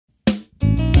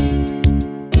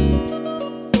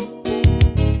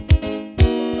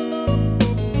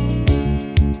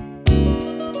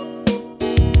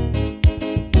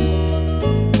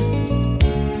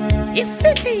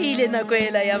nako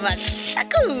ela ya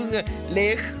mahlakong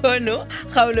le kgono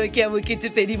kgaolo ke ya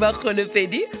boketepedi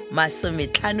makgolopedi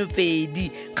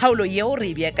masometlhanopedi kgaolo yeo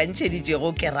re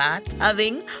beakantšheditšego ke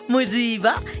Rathabeng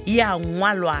Modiba ya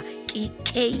ngwalwa ke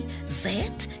KZ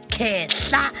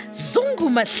Kehla Zungu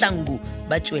Mahlangu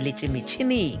ba tšweletše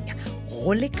metšhineng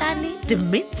go lekane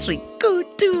Dimitri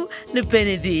Kutu le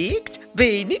Benedict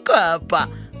Beni Kwapa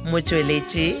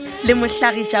motsweletši le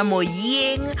mohlagiša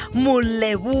moyeng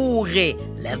Moleboge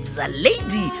Lebza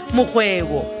Lady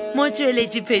Mokgwebo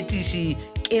motsweletši phetiši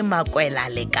ke Makwela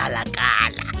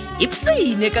Lekala-kala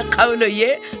ipsene ka kgaolo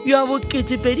ye ya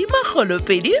boketepedi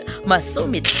makgolopedi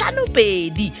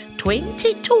masometlhanopedi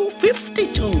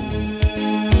 2252.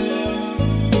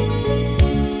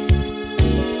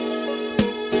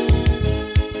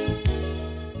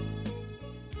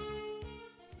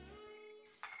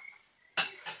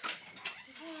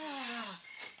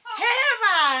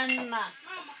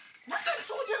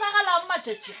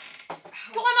 Ke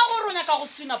gona go ronya ka go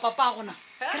suna papa gona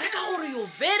ke reka gore yo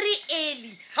very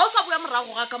early ga o sa boya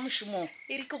morago ga ka mošomong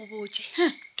e re ke go botse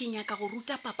ke nyaka go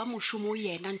ruta papa mošomo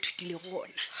yena nthutile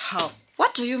gona. How?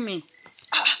 What do you mean?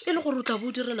 E le gore o tla bo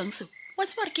o direlang seo? wa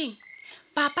tseba re keng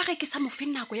papa ge ke sa mo fe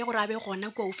nako ya gore a be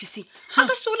gona kwa ofising a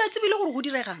ka se o la tsebile gore go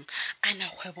diregang ana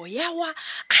kgwebo yawa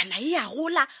ana e ya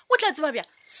gola o tla tseba bja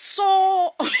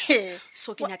So ke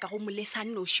nyaka go molesa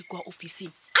noši kwa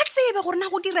ofising a tsebe gore na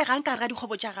go diregang ka re ga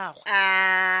dikgwebo tša gago.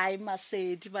 ai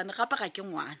Masedi bane gape ga ke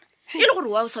ngwana e le gore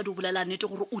wa o sa di bolela nnete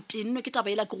gore o tennwe ke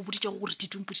taba ela ke go boditšego gore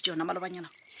titumpoditše yona malobanyana.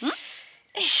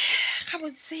 ga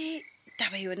botse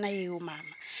taba yona eo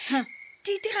mama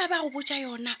titi ga ba go botša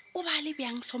yona o ba le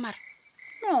bjang somara.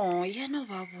 No yena o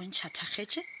ba bontšha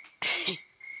thakgetše.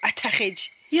 A thakgetše?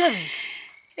 Yes.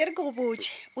 E re ke go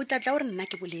botše o tlatla gore nna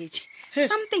ke boletše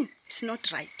something is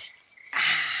not right.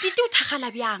 Titi o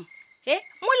thagala bjang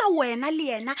mola wena le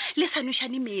yena le sa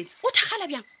nošane metsi o thagala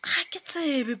bjang. Ga ke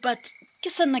tsebe but ke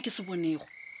se nna ke se bonego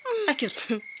a kere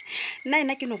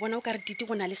nna ke no bona o ka re Titi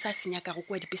go na le sa senya ka go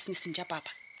kwa di-businesseng tša papa.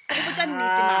 Ke botša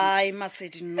nnete mama. ai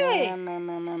Masedi no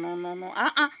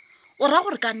o ra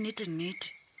gore ka nnete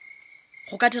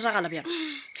go ka diragala bjang.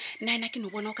 nna ke no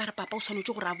bona o ka re papa o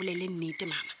swanetše gore a bolele nnete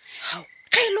mama.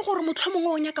 Ga e le gore motlho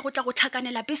mongwe o nyaka go tla go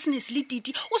tlhakanela business le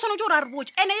Titi o swanetše gore a re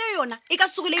botse ene yo yona e ka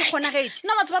tsogile e kgonagetse.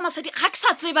 nna wa tseba Masedi ga ke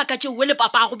sa tseba ka tšeo le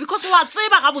papago because wa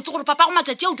tseba ga botse gore papago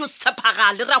matšatši eo di o se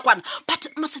tshepagale re a kwana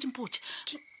but Masedi mpotse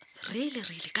really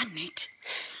ka nnete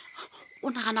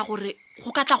o nagana gore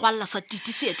go ka tla go alla sa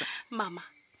Titi seeta. Mama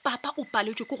papa o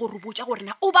paletswe ke gore botša gore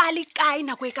na o ba le kae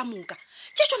nako e ka moka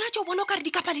tše tsona tše o bona o ka re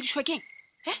di ka paledišwa keng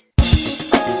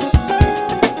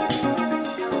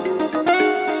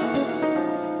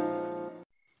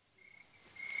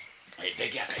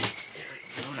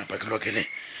Pakilokele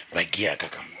ba gia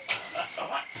ka ka mo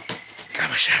ka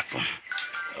ba shapo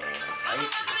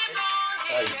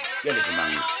ai ya le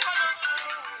mang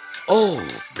oh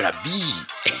brabi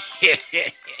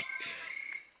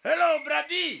hello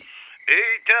brabi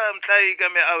Mtlai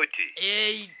ka me outi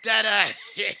tada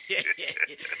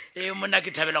mona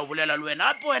ke thabela go bolela le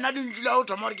wena apo wena di ntšula o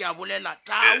thoma gore ke a bolela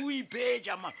ta o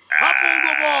iphetša ma apo o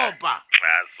do bopa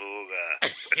Asuka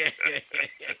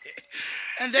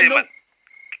and then no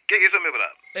ke so me bra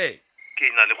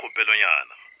ke na le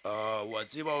kgopelonyana wa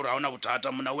tseba gore ga ona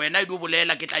bothata mona wena e di o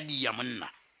bolela ke tla dia monna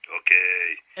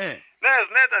okay there's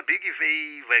not a big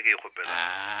favor ke kgopela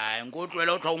nko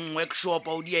tlwela o thwa un workshop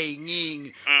o dia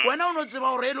engeng wena o no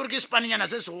tseba gore e le gore ke sepanenyana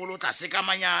se segolo o tla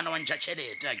sekamanyana wa ntšha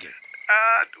tšhelete a kere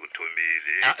o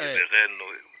thomile ke begeno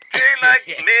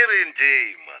like Mary and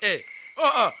Jane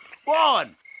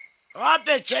bona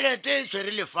gape tšhelete e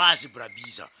tshwere lefase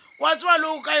brabisa wa tseba le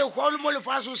o ka ekgwa o le mo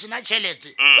lefase o sena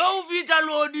tšhelete o fitla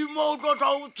lodimo o tlotlwa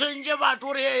o tshwentše batho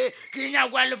gore ke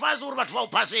nyako ya lefase gore batho ba o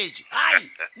phasetše ai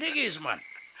nekese man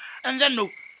and then no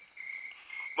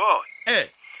boy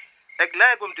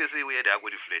like umtisi uye da go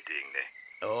di flatting ne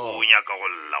o nyaka go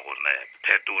lla gona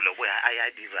Phetola go a ya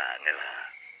dirang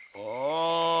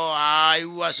ai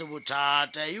wa se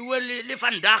bothata iwe le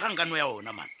fandaga nkano ya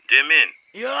ona man Jemin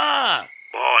ya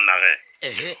bona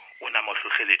ge ona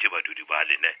mohlogheletse badudi ba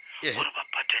lene gore ba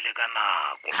patele ka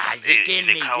nako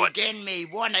again me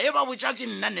bona e ba botša ke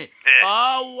nna ne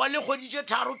wa le kgoditše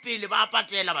tharo pele ba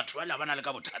patela batho ba labana le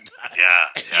ka bothata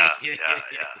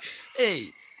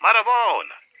mara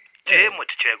bona ke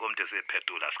motho tšeko mte se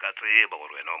Phetola ska tseba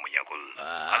gore wena o monyakolla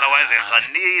otherwise ga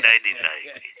need I didn't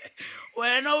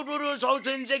wena o tlo tswa o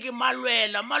tsentse ke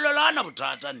malwela ana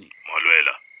bothata ne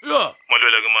malwela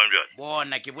ke mambjana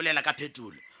bona ke bolela ka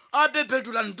Phetola ape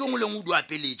Phetola ntong le ngudi wa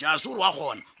peletša a se gore wa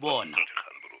gona bona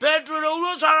Phetola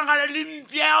o tshwaragana le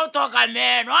mpia o toka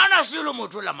meno ana selo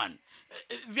motho la man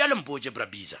bjale mpotse bra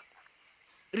Bizza,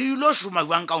 re ilo šoma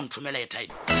jwang ka o nthomela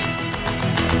airtime?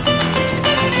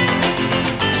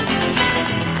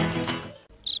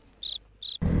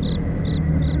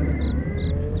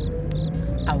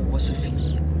 aowa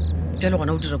Sophia bjale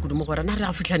gona o dira kudu mo gore na re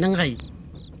a fitlhaneng gae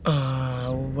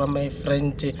wa my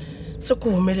friend se ko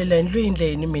humelelang lo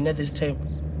endleng mina this time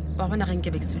wa bona ga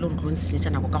nkebe ke tsebile gore tlo nsenyetša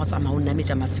nako ka go tsamaya o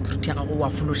nnametša ma-security ya gago wa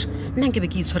fološa nna nkebe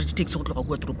ke itshware di-taxi go tloga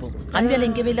kua toropong gane bjale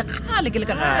nkebe le kgale ke le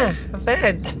ka gae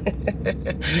that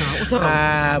o tsega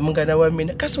mongana wa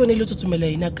mina ka se bone le tsotsomela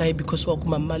ina kae because wa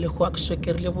kuma mmalego a ke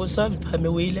swekerile bosa phame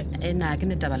o ile ena ke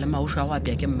netaba le maušo a go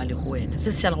apea ke mmale go wena se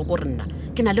se šalago kore nna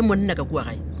ke na le monna ka kua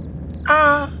gae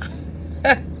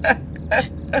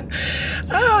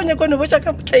o nyaka no botša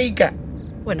ka motlaika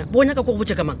wena bona ka ko go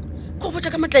botša ka mang ko go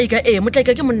botša ka motlaika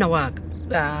motlaika ke monna wa ka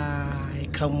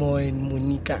come on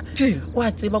Monica Ke? wa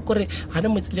tseba kore gana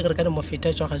motse le gore ka ne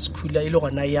mofeta tswa ga sekhula e le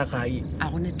gona ya gae a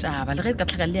gone taba le ge ka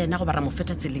tlhaka le ena go bara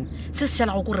mofeta tseleng se se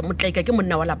šalago kore motlaika ke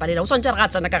monna wa lapalela o swantse re ga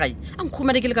tsena ka gae a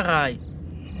nkhumane ke le ka gae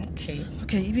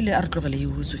okay ebile a re tlogele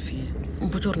eo Sophia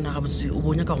mpotse gore na ga botse o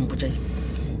bonya ka go mpotsa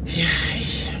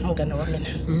mogana wa mina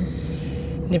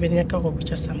ne be nyaka go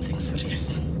botša something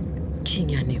serious ke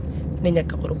nyaneo ne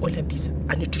nyaka gore o la Bizza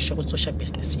a ne thuša go tsoša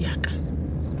business yaka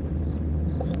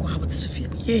go ga botse Sophia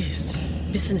yes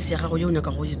business ya gago yo o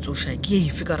nyaka go e tsoša ke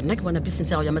efe ka rena ke bona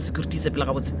business ya gago ya ma-security e sepela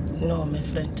ga botse no my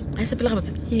friend ga e sepela ga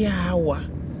botse yawa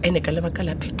ene ka lebaka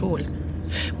la Phetola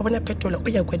wa bona Phetola o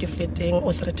ya kwa difleteng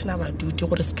o threatena baduti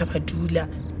gore se ka ba dula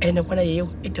ene bona yeo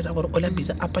e dira gore o la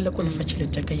Bizza a pale ko lefa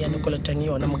tšhelete ka yane kolotang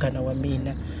yona mogana wa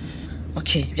mina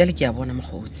okay bjale ke ya bona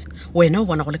mogotsi wena o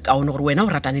bona go le kaone gore wena o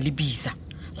ratane le Bizza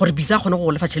gore Bizza a kgone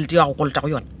go lefa tšhelete ya go kolota go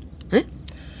yona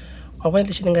wa bona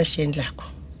le tšheleng ka šendlako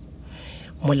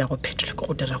mola go Phetola ke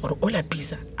go dira gore o la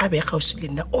Bizza a be gausi le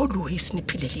nna always ne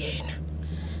phile le yena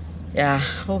ya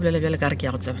go bolela bjale ka re ke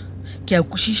ya go tseba ke a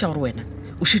kwešiša gore wena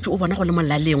o šetse o bona go le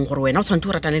molaleng gore wena o tshwanetse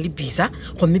o ratane le Bizza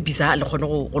gomme Bizza le kgone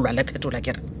go lwa le Phetola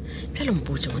kere bjale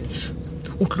mpotse ngwanešo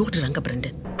o tlile go dirang ka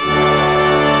Brandon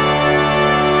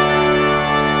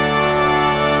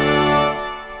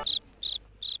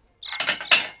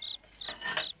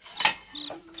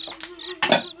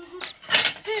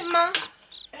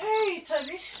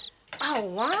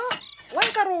aowa wa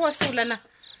nka re wa seolana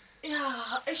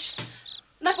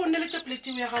nna bo nneletse plate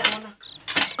ya ga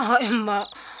bonaka emma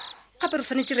gape re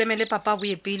tshwanetse re emele papa a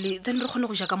boye pele then re kgone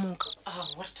go ja ka moka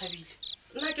wa Thabile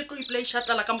nna ke tlo iplay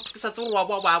shatala ka motho ke sa tse gore wa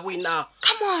boa ba bo ina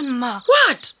come on ma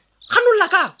what ganolla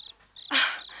ka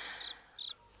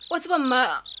o tseba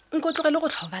mma nko tlogele go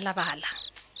tlhobalabala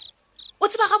o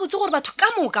tseba ga botse gore batho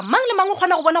ka moka mang le mang o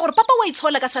kgona go bona gore papa wa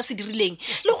itshola ka sa se dirileng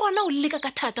le gona o leka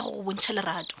ka thata go go bontšha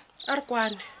lerato a re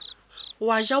kwane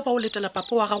wa ja o ba o letela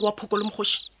papa wa gago wa phokolo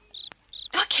mogoši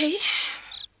okay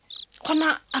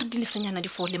gona a re dilesenyana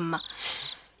difole mma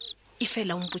e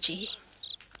fela o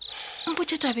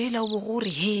mpotse tabela o bo gore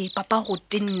he papa go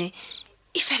tenne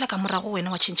e fela ka morago wena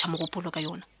wa tšhentšha mogopolo ka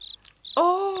yona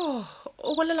o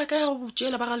bolela ka ya go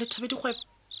tšeela ba ga lethabe dikgwebo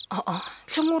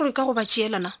tlheng gore ka go ba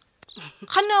tšeelana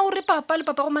gane a ore papa le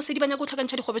papa go masedi ba nyaka go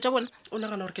tlhakantšha dikgwebo tša bona o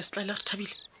nagana gore ke setlaele re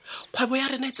Thabile kgwebo ya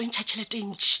rena e tsentšha tšhelete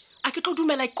ntši a ke tlo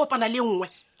dumela e kopana le nngwe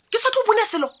ke sa tlo bone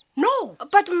selo no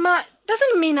but ma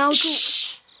doesn't mean how to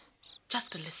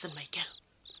just listen my girl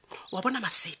wa bona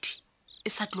masedi e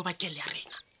sa tlo ba kele ya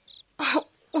rena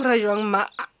o ra jwang ma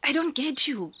I don't get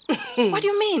you what do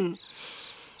you mean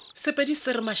sepedi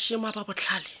se re mašemo a ba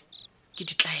botlhale ke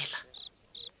ditlaela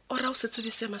o ra o se tsebe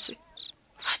seema se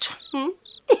batho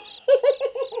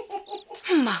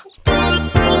ma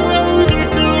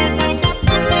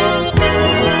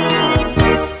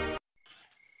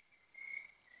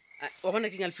wa bona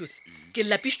ke nyalfuse ke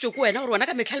lapisitswe ko wena gore wena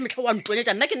ka metlha le metlha wa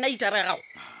ntonyetša nna ke nna itara ya gago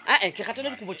ke gatela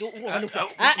dikobotse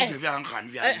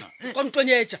ka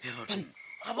ntonyetša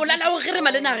o lala o gere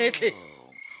malena getlhe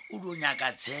o do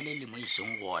nyaka tshele le mo e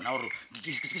seng gona gore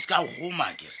ke se ka goma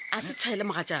kere a se tshele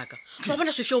moga jaaka wa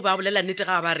bona Sophia o ba bolela nnete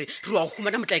ga ba re re wa go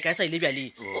humana motlaika e sa ile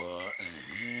bjaleng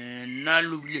nna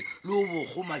le o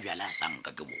bogoma bjala a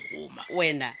sanka ke bogoma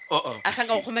wena a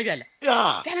sanka go goma bjala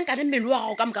ya bjala nkane mmele wa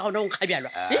gago ka moka gona o nkga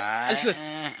bjalwa alfios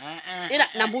ena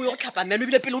nambo o yo go tlhapa meno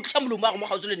ebile pele o tliša molomo wa go mo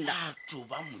gautse le nna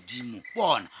toba modimo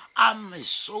bona I'm a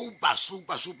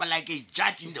super like a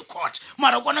judge in the court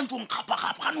mara kona ntse o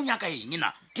nkgapagapa gane o nyaka eng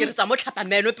na ke re tsa mo tlhapa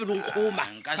meno pele o nkgoma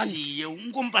nka seye o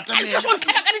nkompata alfios o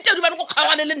ntlhaba ka ditedi bane go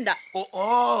kgaogane le nna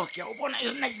ke o bona e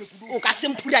re nna dile kudu o ka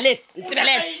semphula le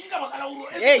ntsebelele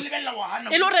e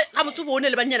le gore ga motse bone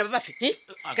le bannyana ba bafe ke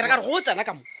re ka re go tsena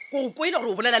ka mo ko ile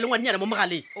gore o bolela le ngwannyana mo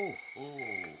mogaleng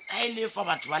a ile fa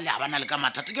batho ba le a bana le ka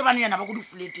mathata ke bane yana ba go di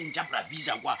fleteng tša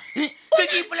Bizza kwa be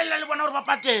ke ipolelela le bona gore ba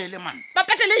patele man ba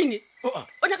patele eng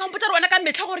o nyaka mpotsa re wena ka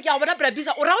metlha gore ke a bona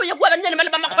Bizza o ra o ya kua banne le male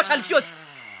ba makgotsa Alfios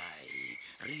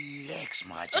relax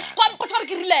mogatša kwa mpotsa gore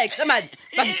ke relax man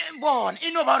bona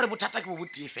e no ba gore bothata ke bo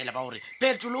botee fela ba gore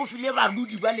Phetola o file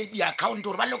barudi ba le di-account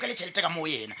gore ba lokele tšhelete ka moo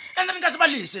yena and then ka se ba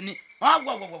lesene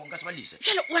ka se ba lese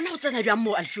jale wena go tsena bjang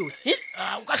mo Alfios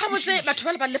ga botse batho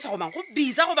ba le ba lefa go mang go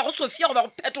Bizza go ba go Sophia go ba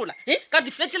go Phetola ka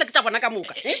difletele ke tsa bona ka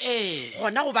moka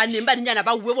gona go baneng ba nenyana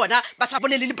ba ue bona ba sa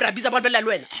bolele le Bizza ba bolela le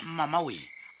wena mama we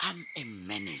I'm a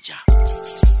manager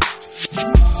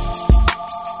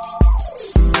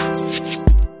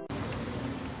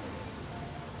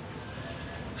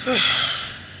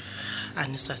a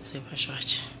ni sa tseba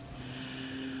jwaje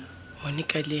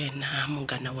monica le yena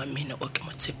mongana wa mina o ke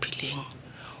mo tshepileng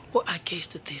o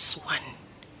against this one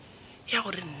ya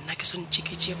gore nna ke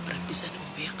sontšhiketše Bizza le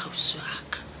mobe ya kgausi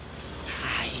waka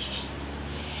hai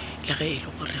le ge e le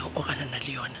gore o ganana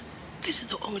le yona this is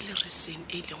the only reason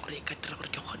e leng gore e ka dira gore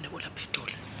ke kgone bola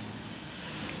Phetola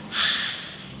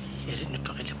e re ne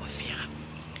tlogele bofega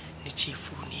ne tšee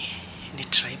phone ne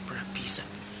try Bizza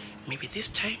maybe this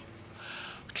time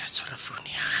o tla tshwara phone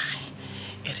ya gage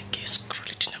e re ke scroll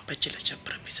dinumber tšela tša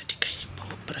Bizza di ka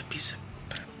epo Bizza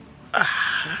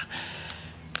yahla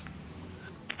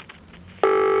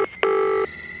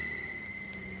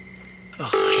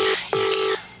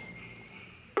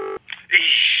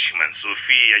Eish man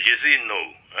Sophia jesi no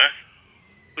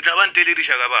o tla ba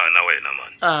ntelediša ka bana wena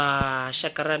man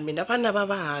shaka ra mina bana ba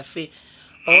bafe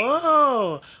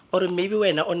or maybe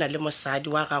wena o na le mosadi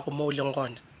wa gago mo o leng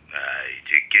gona ai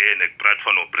jekene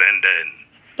platform o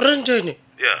Brandon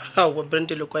yeah hawa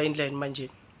Brandon lo kwa inline manje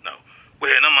now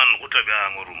wena man go tla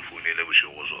bjang gore mfounele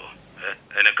bošego so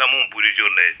ene ka mo mpoditše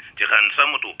gore ke gansa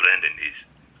motho o Brandon is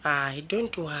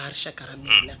don't worry shaka ra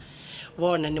mina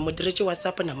bona ne mo diretse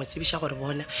WhatsApp na mo tsebiša gore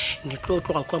bona ne tlo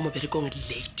tloga kwa mo berekong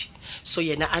late so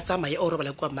yena a tsamaye o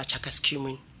robala kwa machaka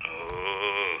scheme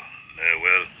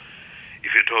well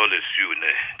if it all is you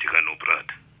ne tika no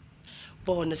brother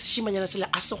bona seshimanyana sela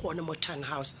a se gone mo town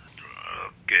house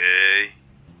okay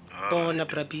bona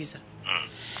Bizza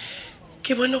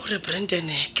ke bona gore Brandon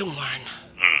ke ngwana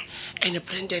and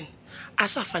Brandon a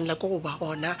sa fanela go ba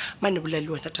ona mane bolela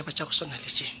le wena taba tša go sona le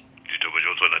tše ditaba tša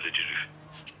go swana le tše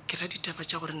ke ra ditaba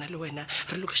tša gore na le wena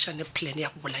re lokešane plan ya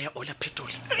go bolaya ola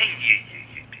Phetola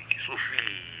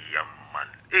Sophia man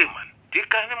man di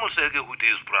kane moseke who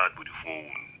is brad with the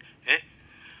phone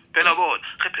phela bona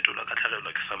ge Phetola ka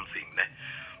tlhagelwa ke something ne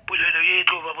polelo ye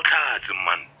tlo ba botlhatse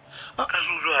man ka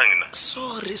zuzwang na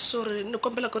sorry ne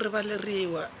kombela gore ba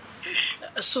leriwa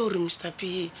sorry Mr.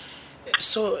 P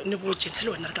so ne botse nna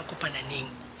le wena re ka kopana neng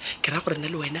ke ra gore nna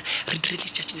le wena re dire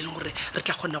letšatši le leng gore re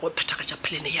tla kgona go phethagatša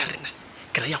plan ya rena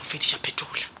ke ra ya go fediša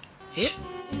Phetola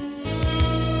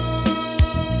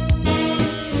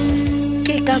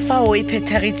ke ka fao e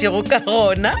phethagitšego ka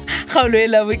gona kgaolo e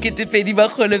la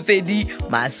 2022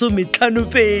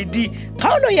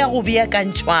 kgaolo ya go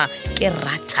beakantšhwa ke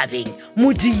Rathabeng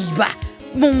Modiba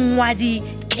mongwadi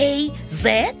KZ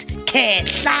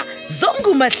Kehla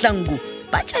Zongu Mahlangu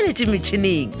ba tšaletše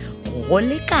metšhineng go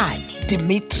lekane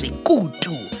Dimitri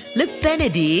Kutu le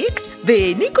Benedict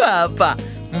Benikwapa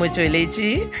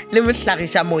motsweletši le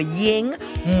mohlagiša moyeng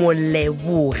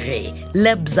Moleboge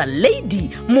Lebza Lady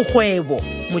Mokgwebo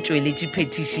motsweletši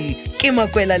phetiši ke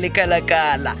Makwela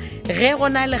Lekalakala ge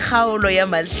gona le kgaolo ya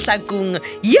Mahlakong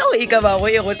yeo e ka bago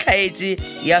e go tlhaetše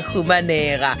ya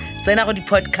humanega tsena go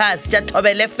di-podcast tša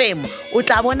Thobel FM o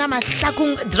tla bona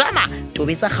Mahlakong drama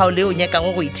tobetsa kgaolo e o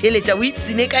nyakago go itheletša o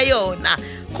ipsine ka yona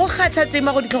go kgatha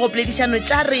tema go ditlhogopoledišano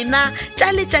tša rena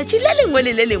tša letšatši le lengwe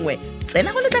le le lengwe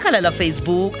tsena go letlakala la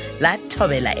Facebook la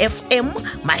Thobela FM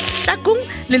Mahlakong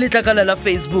le letlakala la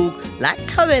Facebook la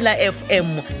Thobela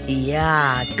FM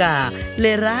yaka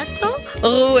Lerato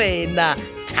go wena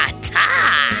tata